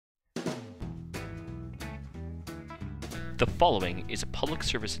The following is a public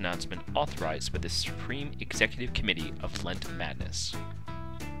service announcement authorized by the Supreme Executive Committee of Lent Madness.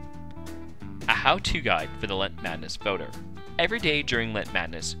 A how-to guide for the Lent Madness voter. Every day during Lent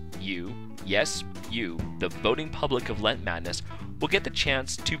Madness, you, yes, you, the voting public of Lent Madness, will get the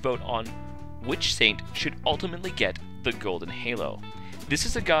chance to vote on which saint should ultimately get the Golden Halo. This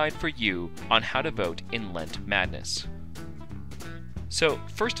is a guide for you on how to vote in Lent Madness. So,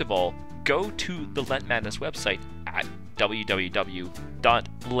 first of all, go to the Lent Madness website at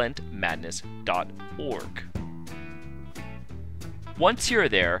www.lentmadness.org. Once you're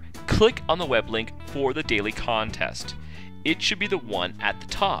there, click on the web link for the daily contest. It should be the one at the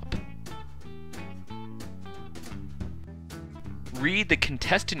top. Read the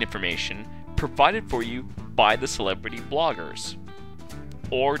contestant information provided for you by the celebrity bloggers.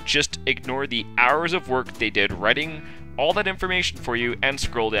 Or just ignore the hours of work they did writing all that information for you and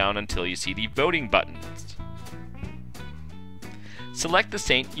scroll down until you see the voting buttons. Select the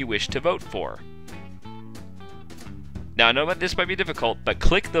saint you wish to vote for. Now I know that this might be difficult, but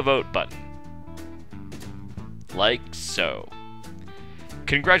click the vote button. Like so.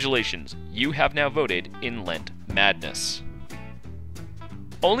 Congratulations, you have now voted in Lent Madness.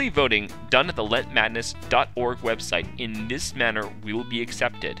 Only voting done at the lentmadness.org website in this manner will be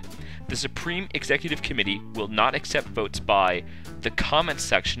accepted. The Supreme Executive Committee will not accept votes by the comments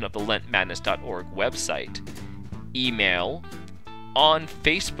section of the lentmadness.org website, email, on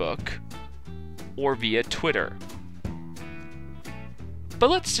Facebook, or via Twitter. But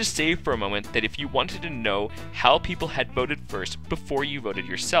let's just say for a moment that if you wanted to know how people had voted first before you voted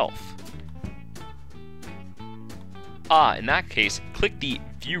yourself. In that case, click the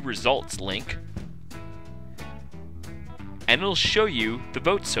View Results link, and it'll show you the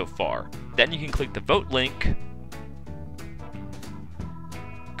votes so far. Then you can click the Vote link,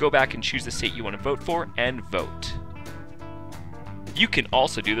 go back and choose the state you want to vote for, and vote. You can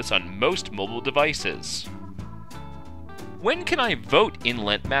also do this on most mobile devices. When can I vote in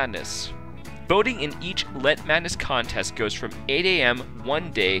Lent Madness? Voting in each Lent Madness contest goes from 8 a.m.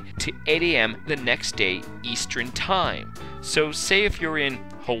 one day to 8 a.m. the next day Eastern Time. So say if you're in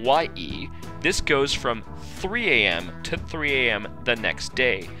Hawaii, this goes from 3 a.m. to 3 a.m. the next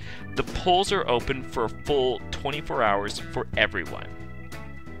day. The polls are open for a full 24 hours for everyone.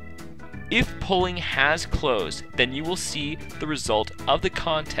 If polling has closed, then you will see the result of the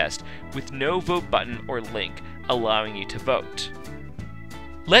contest with no vote button or link allowing you to vote.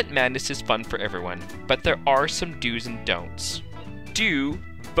 Lent Madness is fun for everyone, but there are some do's and don'ts. Do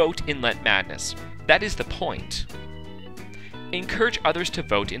vote in Lent Madness. That is the point. Encourage others to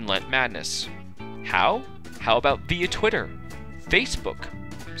vote in Lent Madness. How? How about via Twitter, Facebook?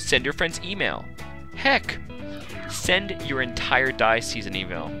 Send your friends email. Heck, send your entire diocese an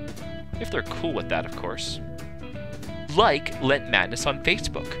email. If they're cool with that, of course. Like Lent Madness on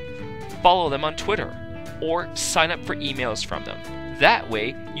Facebook. Follow them on Twitter. Or sign up for emails from them. That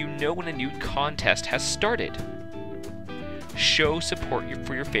way, you know when a new contest has started. Show support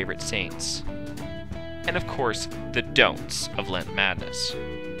for your favorite saints. And of course, the don'ts of Lent Madness.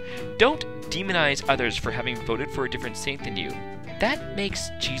 Don't demonize others for having voted for a different saint than you. That makes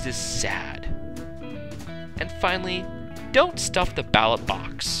Jesus sad. And finally, don't stuff the ballot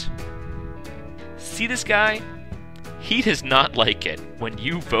box. See this guy? He does not like it when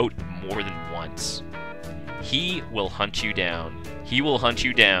you vote more than once. He will hunt you down. He will hunt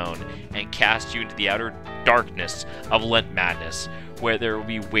you down and cast you into the outer darkness of Lent Madness, where there will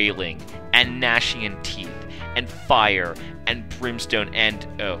be wailing and gnashing in teeth and fire and brimstone and...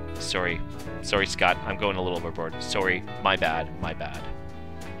 Oh, sorry, Scott, I'm going a little overboard. Sorry, my bad.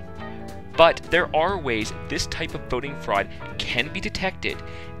 But there are ways this type of voting fraud can be detected,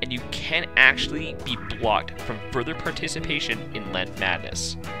 and you can actually be blocked from further participation in Lent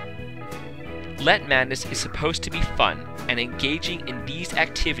Madness. Lent Madness is supposed to be fun, and engaging in these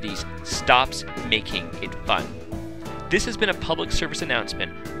activities stops making it fun. This has been a public service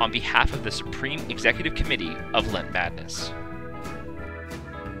announcement on behalf of the Supreme Executive Committee of Lent Madness.